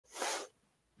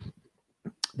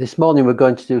This morning we're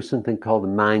going to do something called the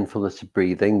mindfulness of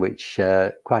breathing, which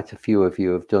quite a few of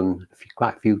you have done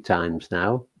quite a few times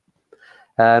now.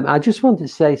 I just want to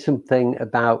say something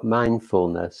about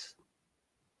mindfulness.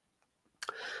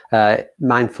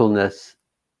 Mindfulness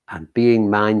and being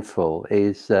mindful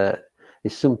is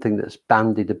something that's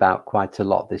bandied about quite a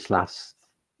lot this last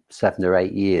 7 or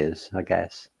 8 years, I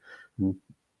guess, and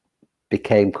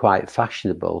became quite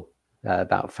fashionable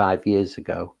about 5 years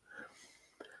ago.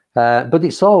 But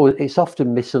it's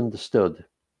often misunderstood.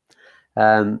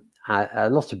 A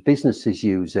lot of businesses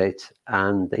use it,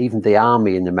 and even the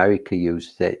army in America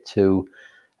uses it to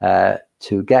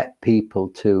get people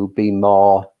to be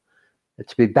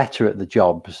better at the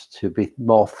jobs, to be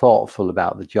more thoughtful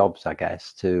about the jobs, I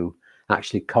guess, to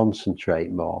actually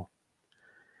concentrate more.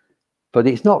 But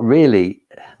that's not really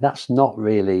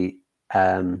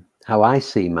how I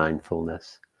see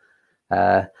mindfulness.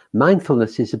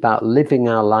 Mindfulness is about living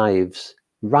our lives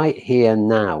right here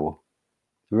now,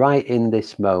 right in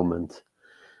this moment,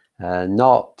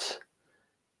 not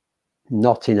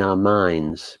in our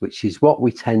minds, which is what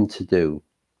we tend to do.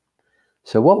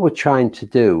 So what we're trying to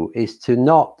do is to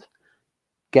not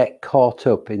get caught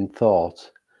up in thought.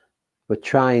 We're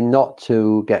trying not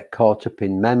to get caught up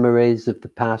in memories of the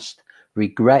past,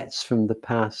 regrets from the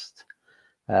past,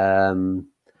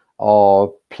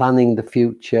 or planning the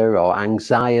future, or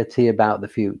anxiety about the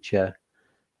future.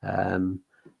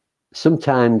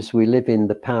 Sometimes we live in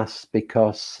the past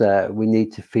because we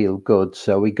need to feel good,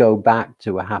 so we go back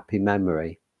to a happy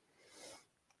memory.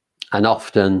 And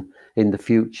often in the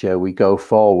future we go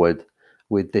forward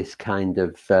with this kind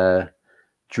of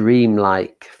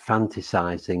dreamlike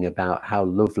fantasizing about how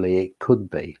lovely it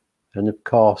could be. And of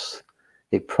course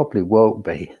it probably won't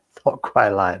be, not quite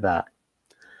like that.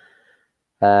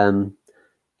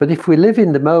 But if we live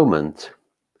in the moment,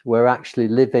 we're actually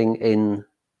living in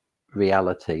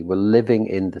reality. We're living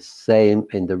in a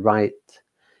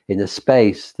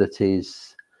space that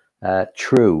is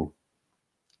true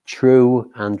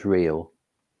and real.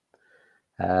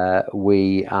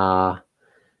 We are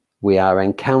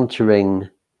encountering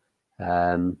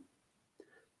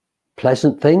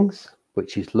pleasant things,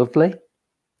 which is lovely,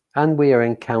 and we are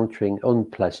encountering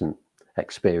unpleasant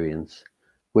experience,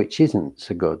 which isn't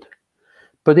so good.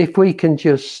 But if we can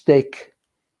just stick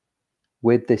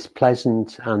with this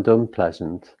pleasant and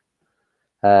unpleasant,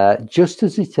 just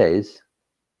as it is,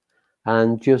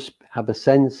 and just have a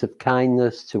sense of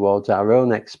kindness towards our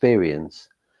own experience,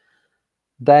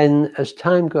 then as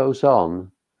time goes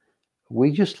on,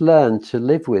 we just learn to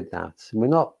live with that. We're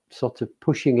not sort of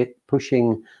pushing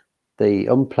the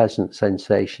unpleasant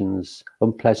sensations,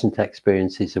 unpleasant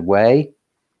experiences away,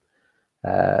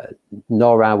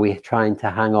 nor are we trying to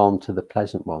hang on to the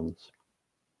pleasant ones.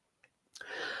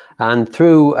 And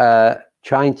through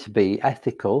trying to be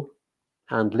ethical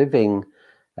and living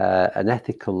an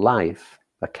ethical life,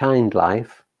 a kind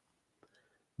life,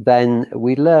 then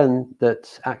we learn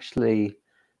that actually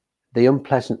the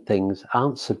unpleasant things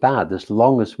aren't so bad as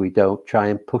long as we don't try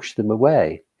and push them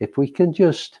away. If we can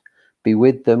just be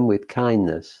with them with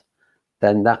kindness,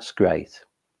 then that's great.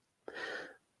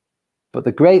 But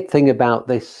the great thing about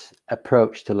this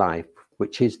approach to life,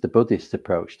 which is the Buddhist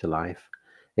approach to life,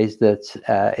 is that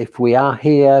if we are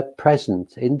here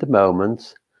present in the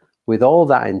moment with all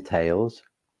that entails,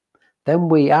 then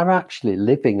we are actually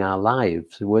living our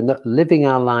lives. We're not living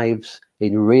our lives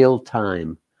in real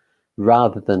time,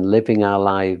 rather than living our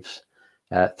lives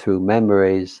through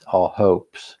memories or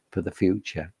hopes for the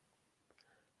future.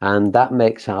 And that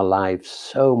makes our lives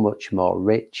so much more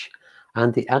rich,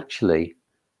 and it actually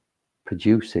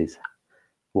produces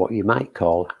what you might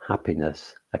call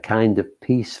happiness, a kind of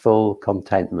peaceful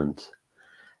contentment,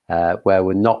 where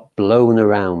we're not blown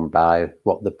around by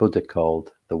what the Buddha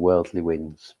called the worldly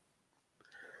winds.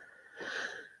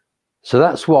 So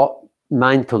that's what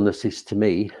mindfulness is to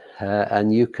me,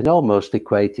 and you can almost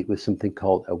equate it with something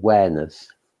called awareness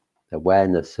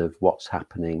of what's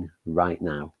happening right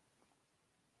now.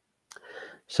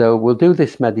 So we'll do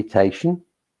this meditation.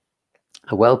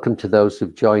 A welcome to those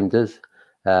who've joined us.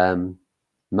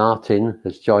 Martin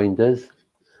has joined us.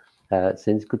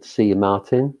 It's good to see you,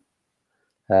 Martin.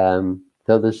 So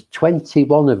there's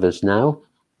 21 of us now.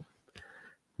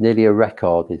 Nearly a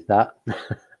record, is that?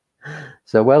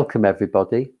 So welcome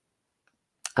everybody.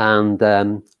 And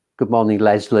good morning,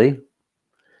 Leslie.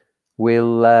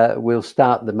 We'll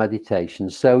start the meditation.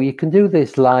 So you can do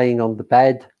this lying on the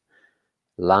bed,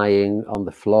 lying on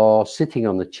the floor, sitting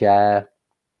on the chair,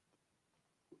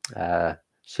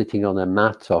 sitting on a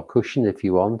mat or cushion if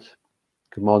you want.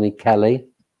 Good morning, Kelly.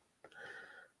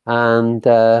 And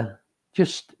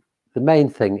just the main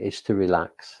thing is to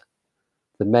relax.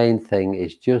 the main thing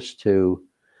is just to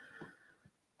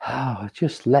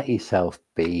just let yourself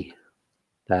be.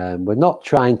 We're not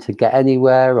trying to get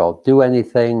anywhere or do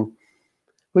anything.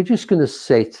 We're just going to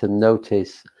sit and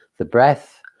notice the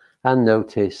breath and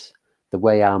notice the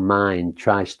way our mind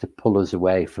tries to pull us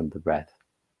away from the breath.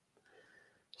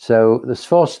 So there's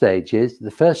 4 stages. The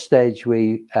first stage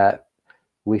we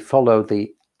follow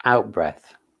the out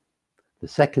breath. The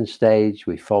second stage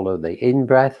we follow the in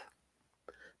breath.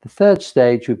 The third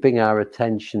stage we bring our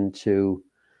attention to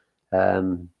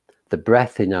the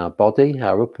breath in our body,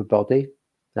 our upper body.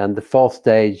 And the 4th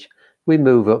stage we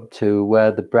move up to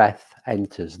where the breath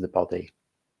enters the body.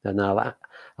 And I'll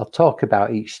talk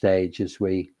about each stage as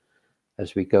we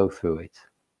go through it.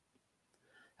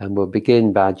 And we'll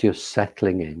begin by just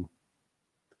settling in.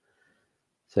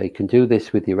 So you can do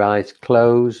this with your eyes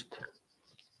closed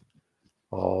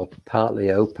or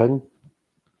partly open.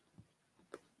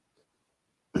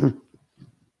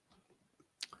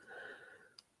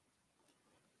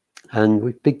 And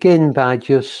we begin by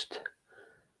just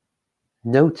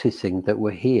noticing that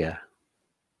we're here.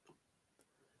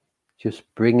 Just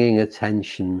bringing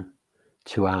attention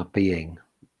to our being.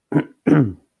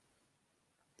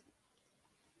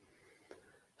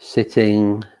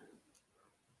 Sitting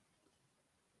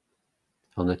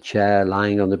on a chair,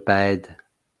 lying on a bed,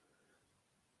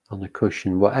 on a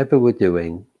cushion, whatever we're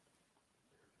doing,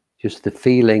 just the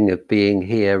feeling of being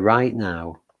here right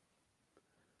now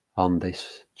on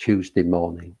this Tuesday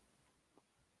morning.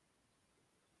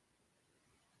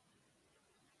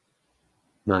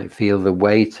 Might feel the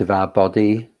weight of our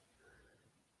body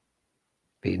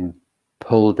being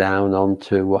pulled down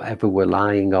onto whatever we're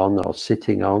lying on or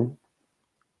sitting on.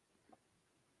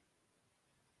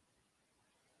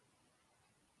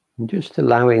 And just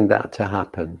allowing that to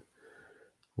happen.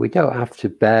 We don't have to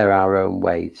bear our own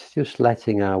weight, just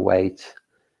letting our weight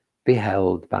be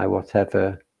held by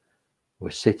whatever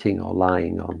we're sitting or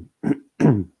lying on.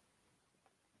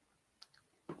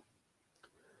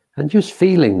 And just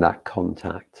feeling that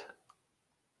contact.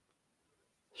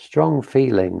 Strong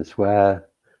feelings where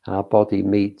our body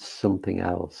meets something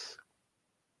else.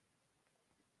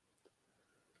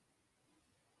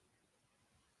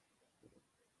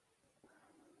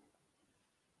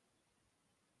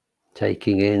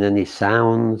 Taking in any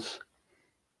sounds,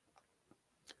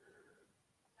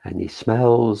 any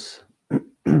smells.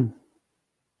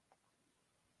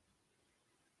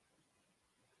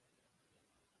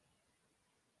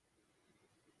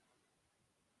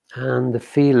 And the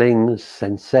feelings,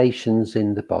 sensations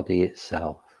in the body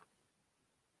itself.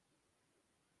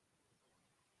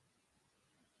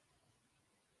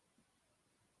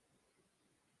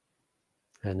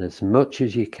 And as much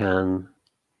as you can,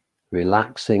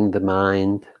 relaxing the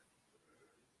mind,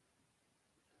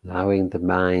 allowing the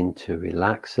mind to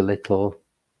relax a little,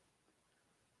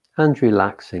 and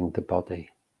relaxing the body.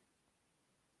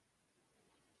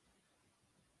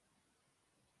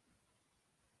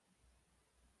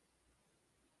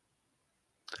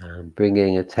 And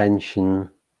bringing attention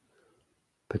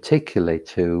particularly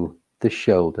to the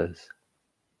shoulders,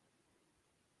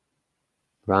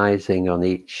 rising on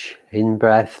each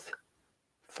in-breath,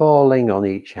 falling on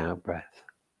each out-breath.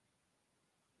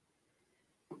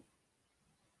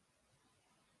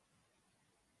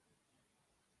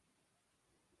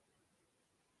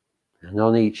 And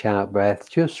on each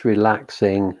out-breath, just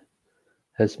relaxing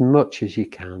as much as you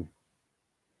can.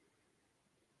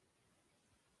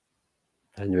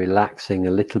 And relaxing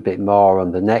a little bit more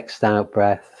on the next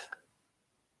out-breath.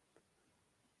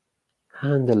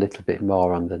 And a little bit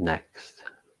more on the next.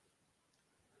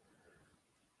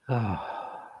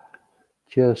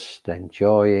 Just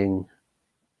enjoying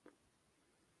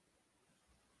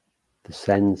the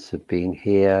sense of being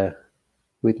here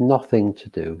with nothing to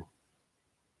do.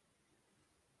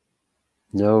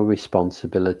 No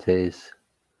responsibilities.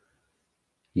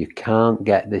 You can't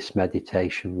get this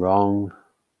meditation wrong.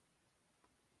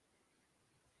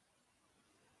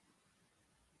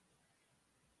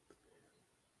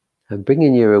 And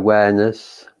bringing your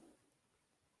awareness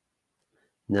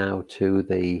now to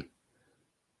the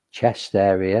chest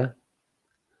area,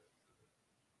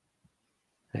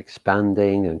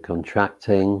 expanding and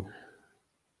contracting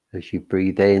as you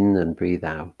breathe in and breathe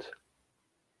out.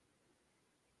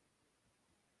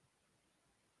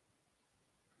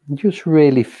 And just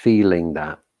really feeling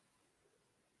that.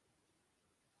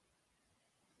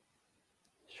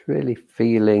 Just really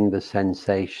feeling the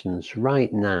sensations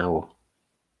right now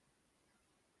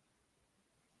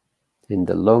in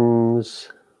the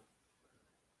lungs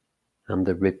and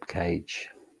the rib cage.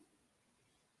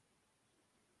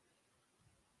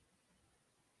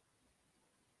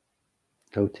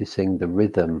 noticing the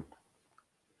rhythm,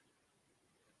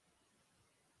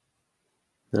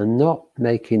 and not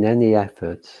making any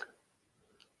effort.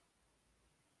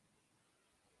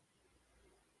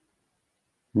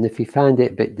 And if you find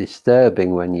it a bit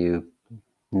disturbing when you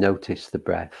notice the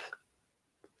breath,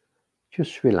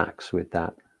 just relax with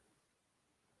that.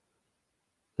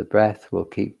 The breath will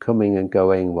keep coming and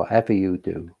going whatever you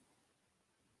do.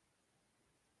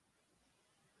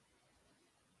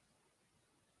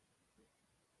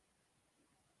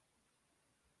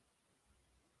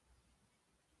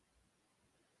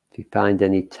 If you find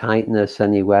any tightness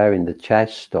anywhere in the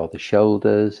chest or the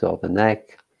shoulders or the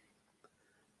neck,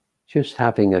 just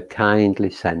having a kindly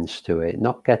sense to it,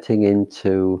 not getting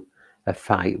into a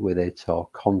fight with it or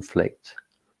conflict,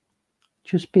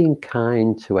 just being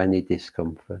kind to any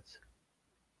discomfort.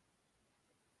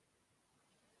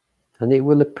 And it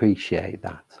will appreciate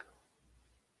that.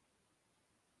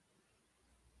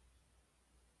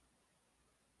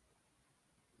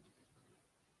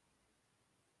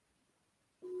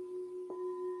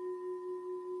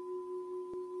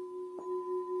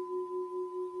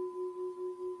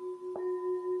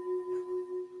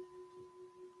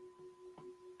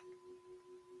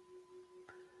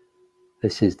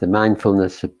 This is the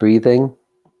mindfulness of breathing.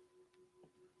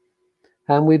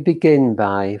 And we begin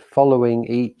by following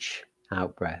each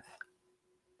out-breath,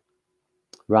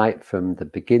 right from the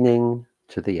beginning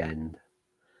to the end.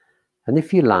 And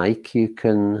if you like, you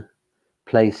can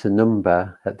place a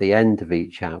number at the end of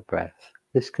each out-breath.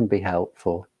 This can be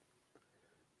helpful.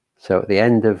 So at the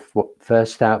end of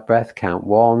first out-breath, count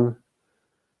 1,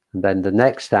 and then the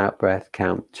next out-breath,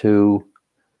 count 2,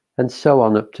 and so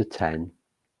on up to 10.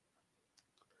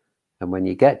 And when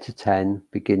you get to 10,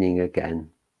 beginning again.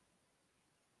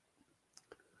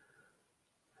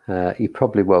 You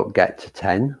probably won't get to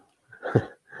 10.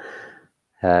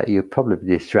 You'll probably be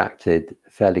distracted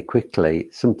fairly quickly,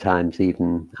 sometimes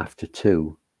even after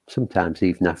 2, sometimes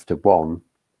even after 1.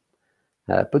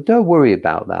 But don't worry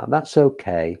about that. That's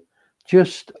okay.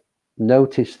 Just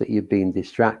notice that you've been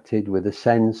distracted with a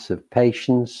sense of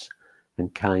patience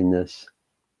and kindness.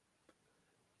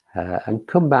 And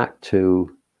come back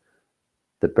to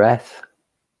the breath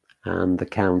and the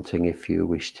counting if you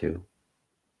wish to.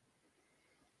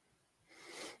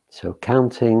 So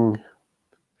counting,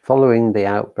 following the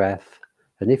out-breath,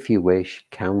 and if you wish,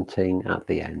 counting at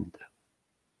the end.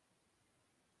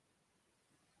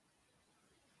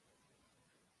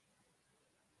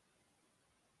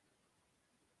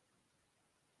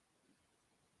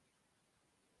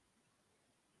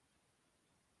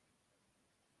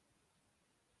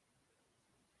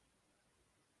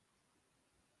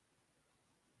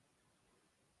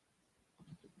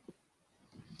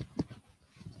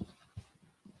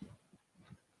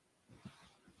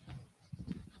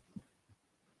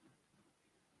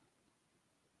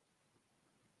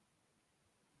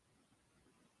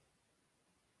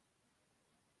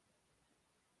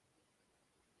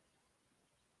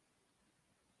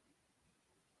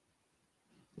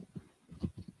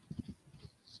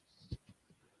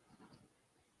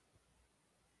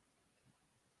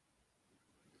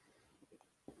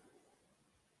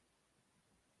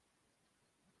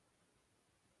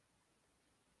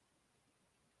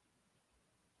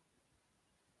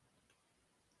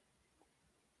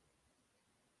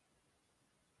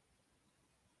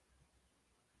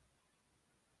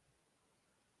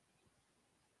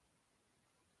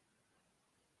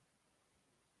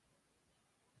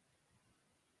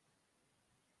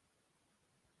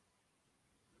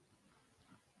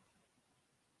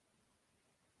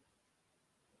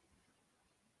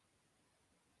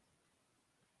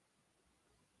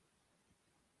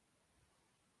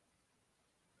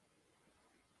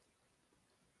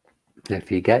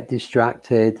 If you get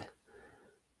distracted,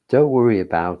 don't worry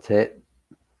about it.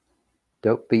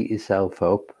 Don't beat yourself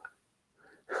up.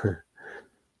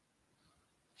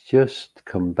 Just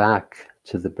come back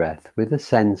to the breath with a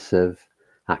sense of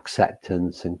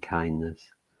acceptance and kindness.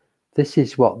 This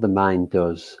is what the mind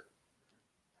does.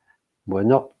 We're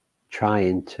not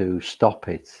trying to stop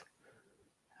it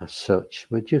as such.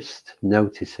 We're just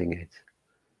noticing it.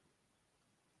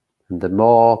 And the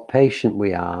more patient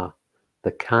we are,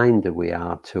 the kinder we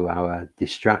are to our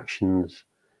distractions,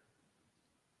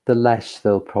 the less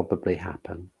they'll probably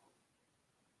happen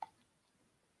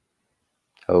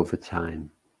over time.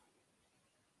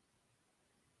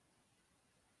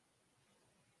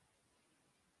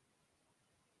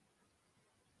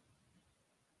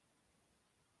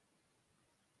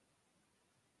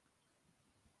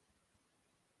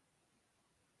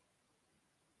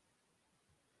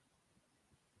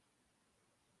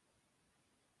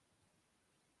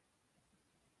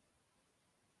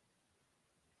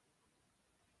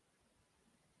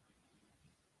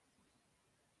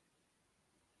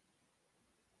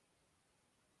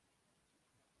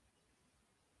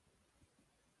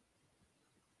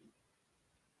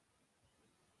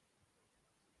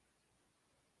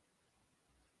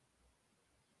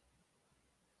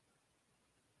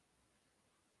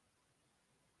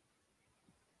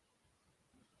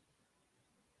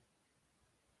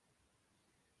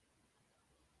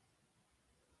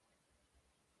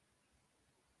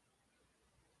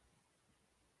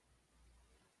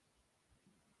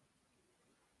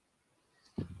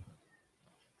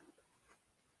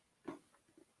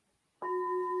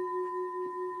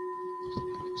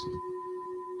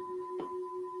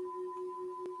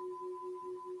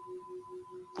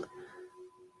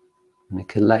 And you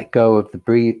can let go of the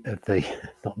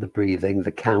not the breathing,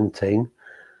 the counting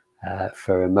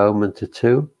for a moment or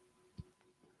two,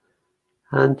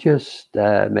 and just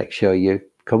make sure you're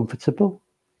comfortable.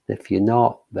 If you're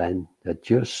not, then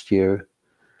adjust your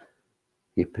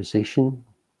position.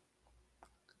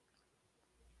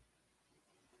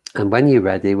 And when you're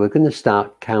ready, we're going to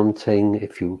start counting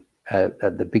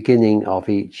at the beginning of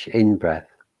each in-breath.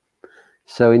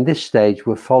 So in this stage,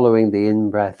 we're following the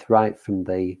in-breath right from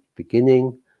the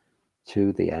beginning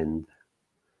to the end.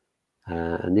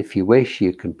 And if you wish,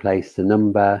 you can place the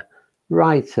number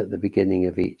right at the beginning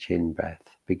of each in-breath,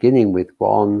 beginning with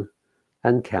 1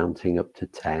 and counting up to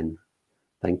 10,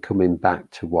 then coming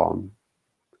back to 1.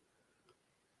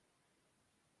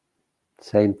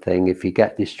 Same thing, if you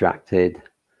get distracted,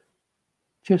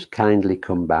 just kindly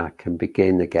come back and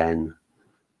begin again,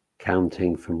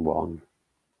 counting from 1,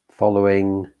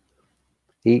 following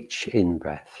each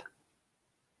in-breath.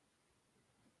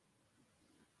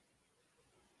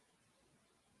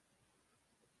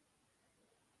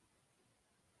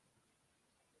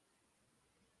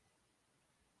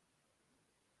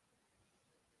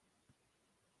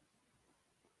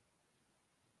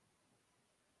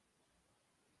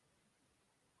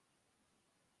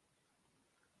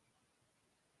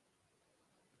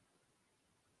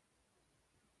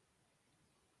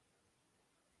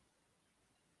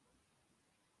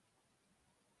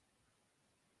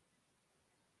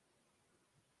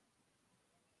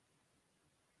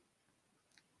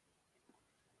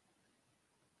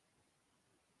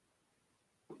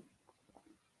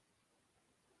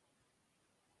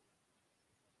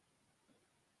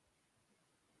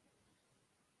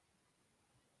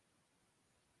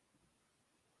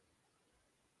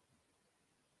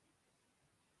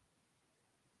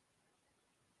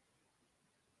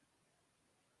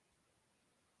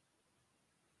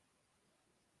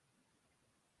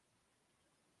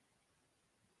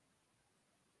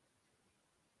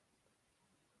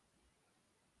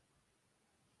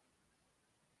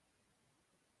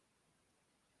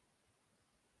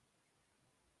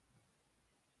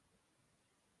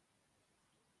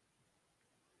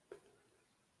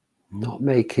 Not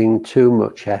making too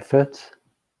much effort.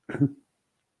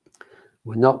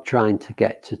 We're not trying to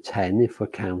get to 10 if we're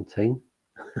counting.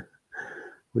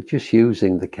 We're just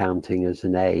using the counting as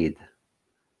an aid.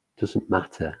 Doesn't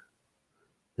matter.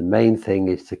 The main thing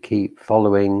is to keep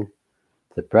following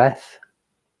the breath,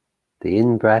 the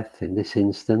in-breath in this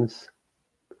instance,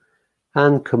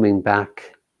 and coming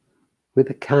back with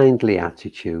a kindly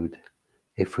attitude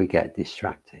if we get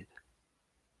distracted.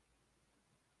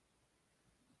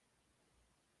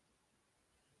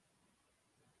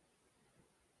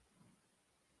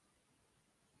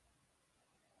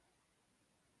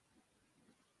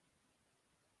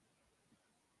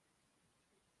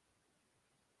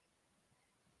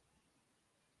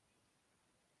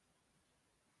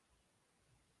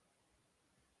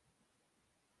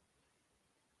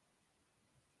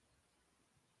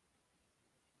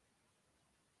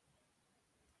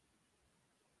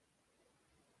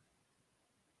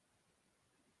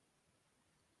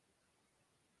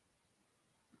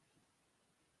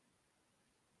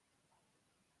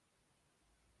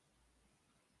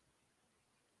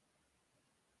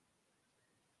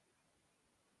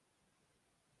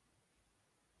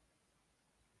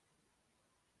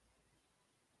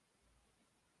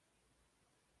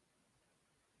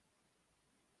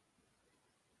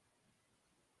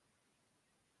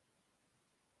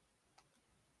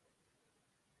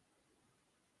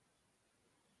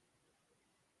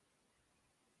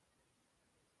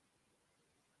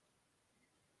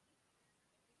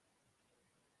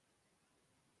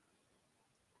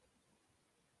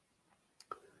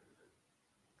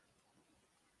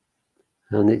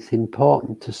 And it's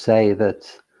important to say that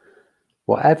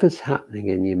whatever's happening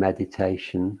in your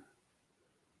meditation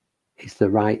is the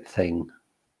right thing.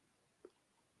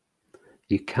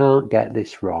 You can't get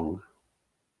this wrong.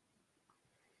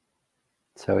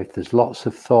 So if there's lots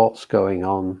of thoughts going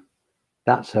on,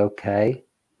 that's okay.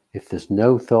 If there's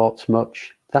no thoughts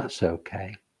much, that's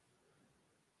okay.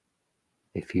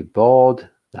 If you're bored,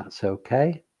 that's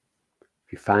okay.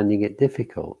 If you're finding it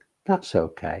difficult, that's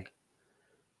okay.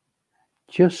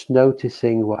 Just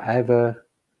noticing whatever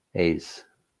is,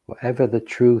 whatever the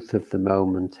truth of the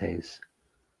moment is,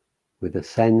 with a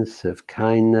sense of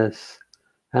kindness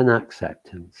and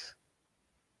acceptance.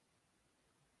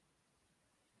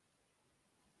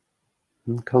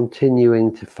 And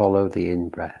continuing to follow the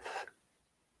in-breath.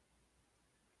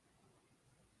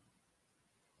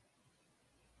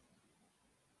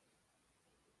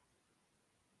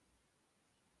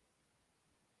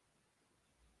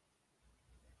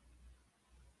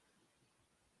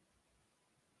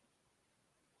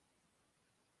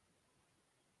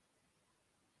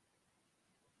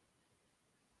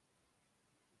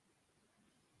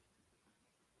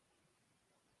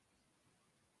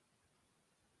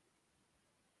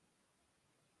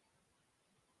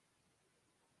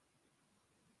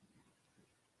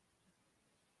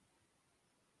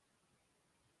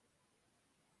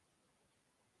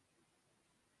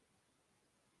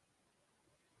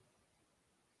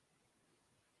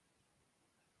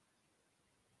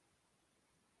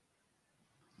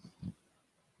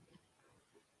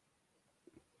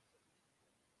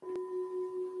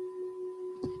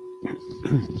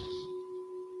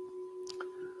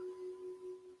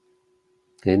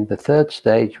 In the third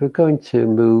stage, we're going to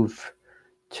move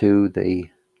to the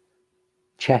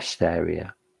chest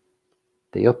area,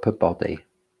 the upper body,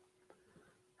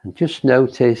 and just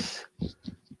notice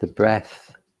the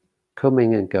breath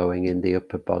coming and going in the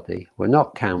upper body. We're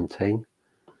not counting,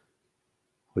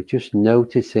 we're just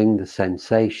noticing the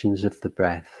sensations of the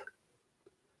breath,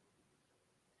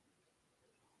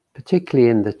 particularly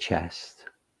in the chest.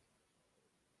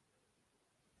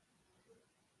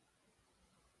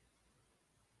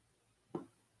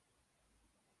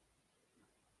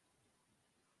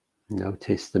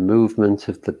 Notice the movement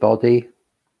of the body,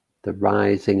 the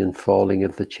rising and falling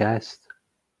of the chest,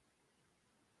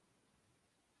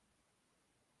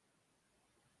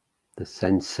 the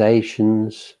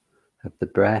sensations of the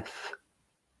breath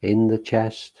in the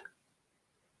chest.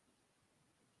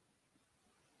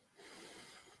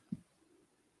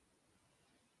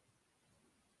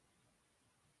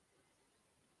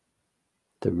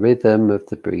 The rhythm of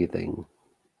the breathing.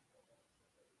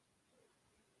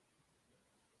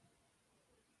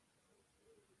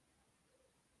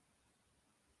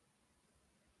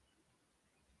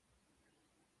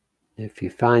 If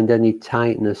you find any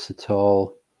tightness at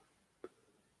all,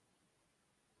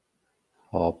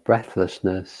 or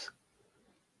breathlessness,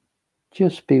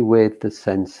 just be with the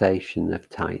sensation of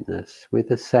tightness, with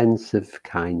a sense of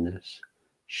kindness.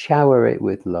 Shower it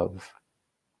with love.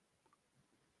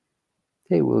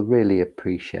 It will really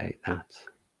appreciate that.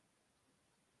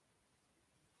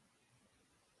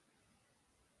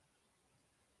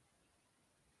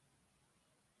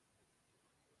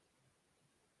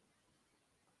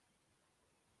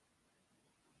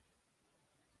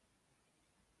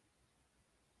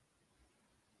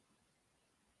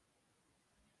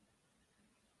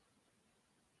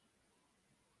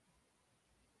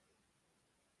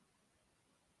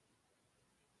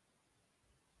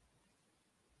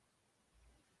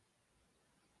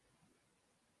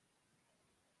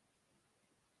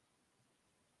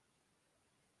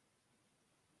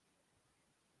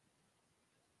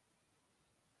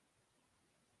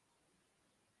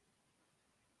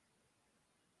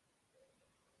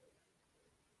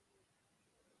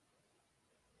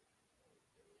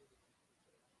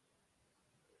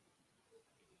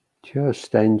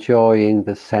 Just enjoying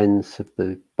the sense of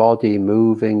the body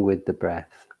moving with the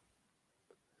breath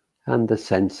and the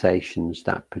sensations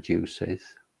that produces.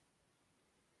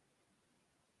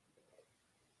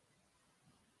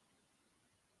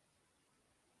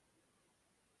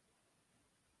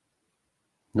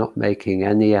 Not making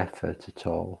any effort at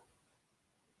all.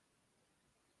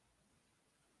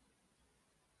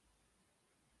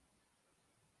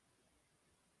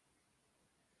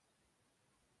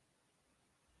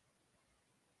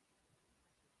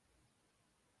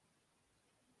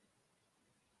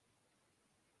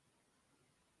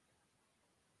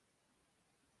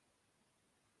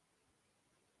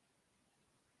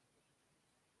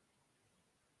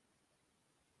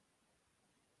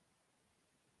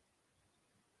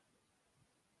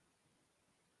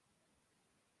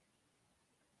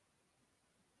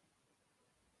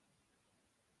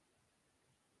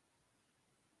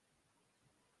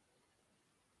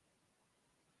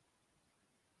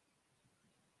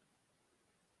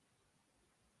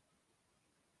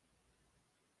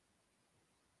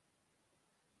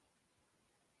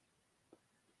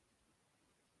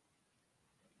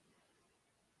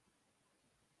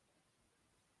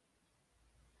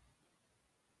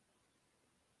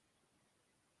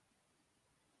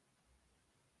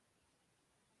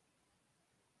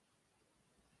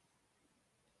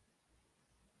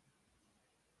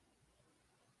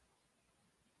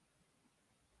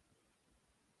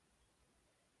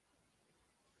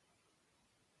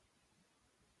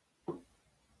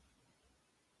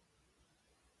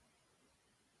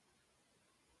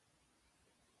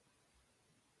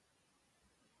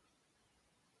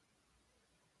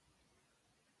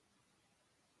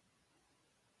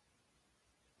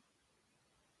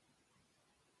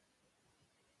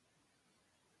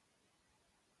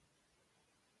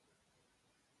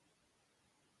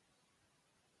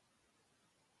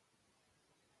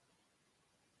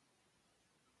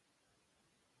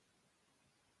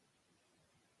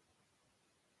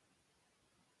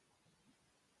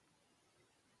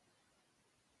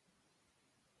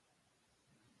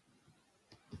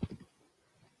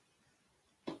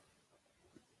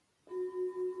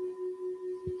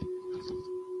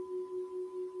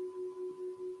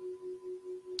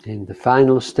 In the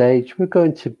final stage, we're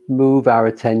going to move our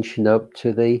attention up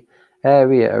to the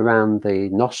area around the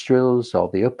nostrils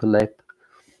or the upper lip,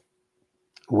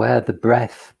 where the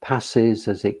breath passes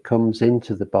as it comes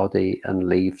into the body and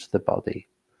leaves the body.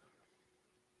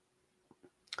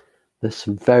 There's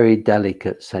some very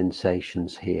delicate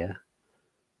sensations here.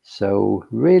 So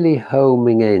really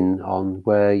homing in on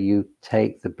where you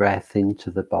take the breath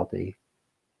into the body.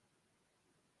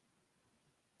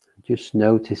 Just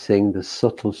noticing the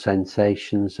subtle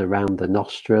sensations around the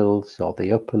nostrils or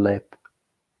the upper lip.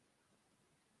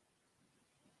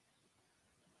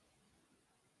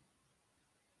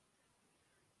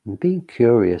 And being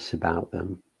curious about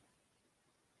them,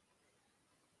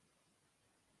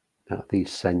 about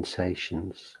these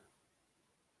sensations.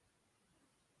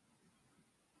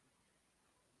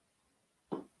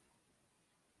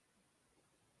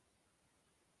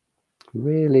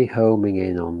 Really homing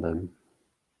in on them.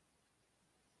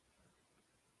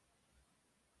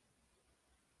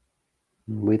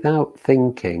 Without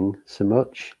thinking so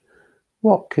much,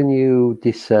 what can you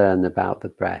discern about the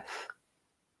breath?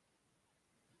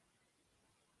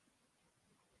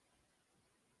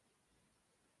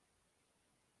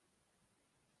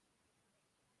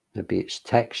 Maybe its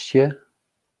texture,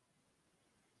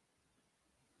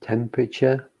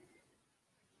 temperature,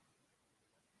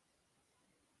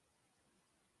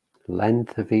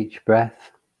 length of each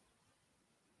breath.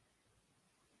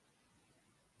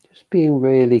 Just being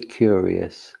really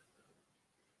curious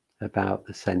about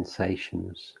the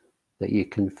sensations that you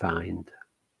can find.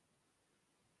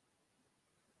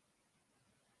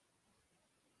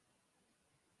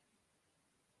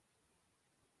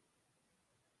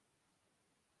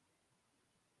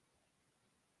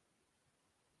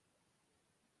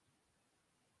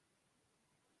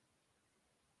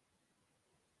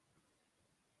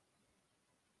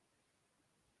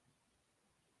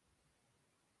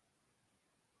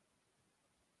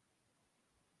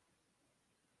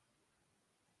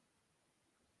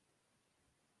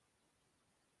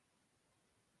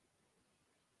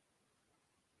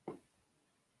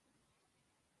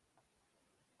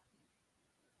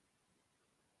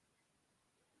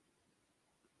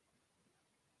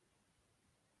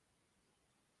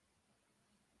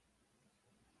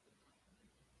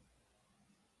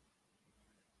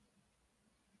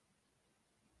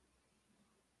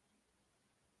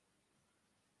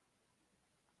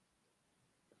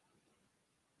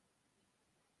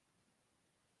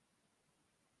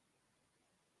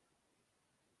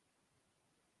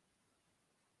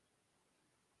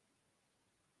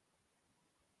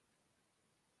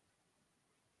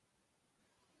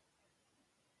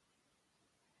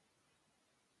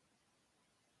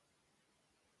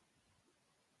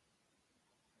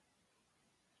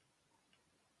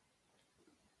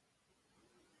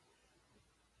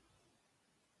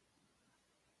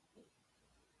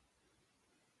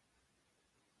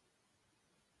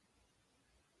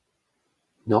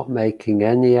 Not making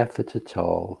any effort at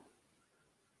all,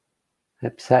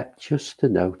 except just to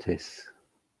notice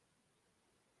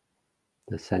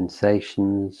the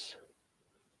sensations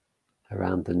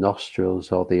around the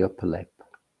nostrils or the upper lip.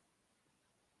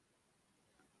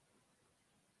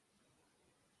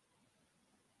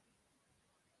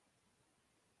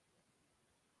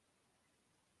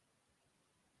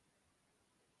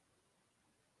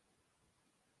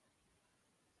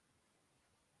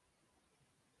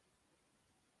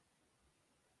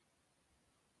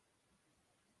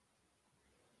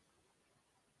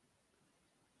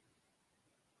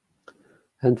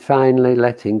 And finally,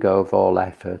 letting go of all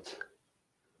effort.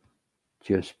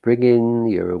 Just bringing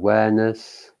your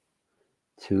awareness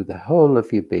to the whole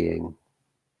of your being.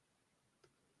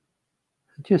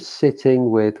 Just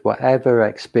sitting with whatever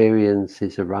experience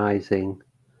is arising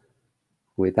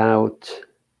without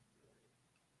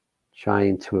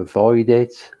trying to avoid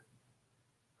it,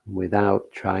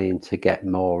 without trying to get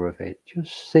more of it.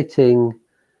 Just sitting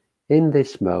in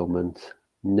this moment,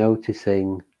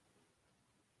 noticing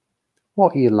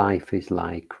what your life is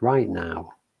like right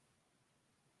now.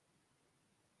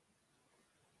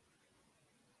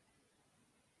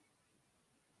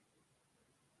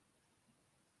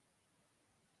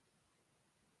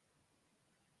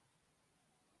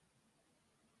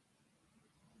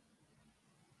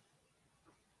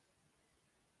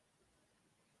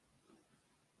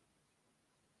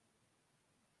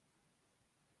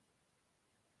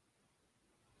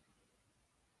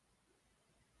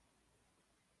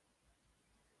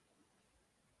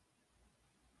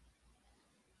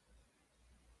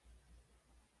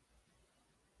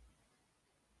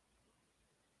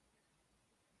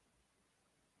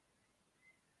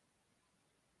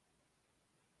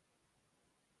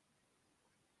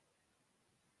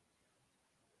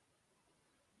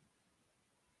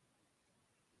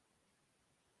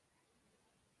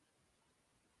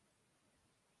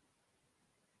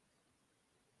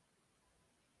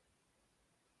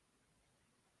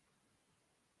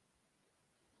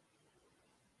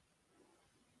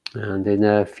 And in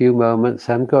a few moments,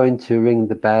 I'm going to ring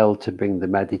the bell to bring the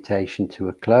meditation to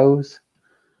a close.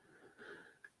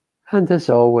 And as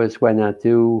always, when I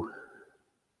do,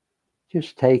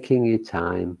 just taking your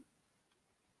time,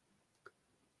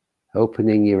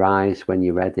 opening your eyes when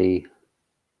you're ready,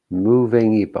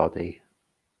 moving your body.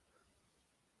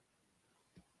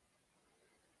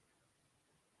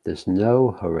 There's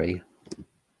no hurry.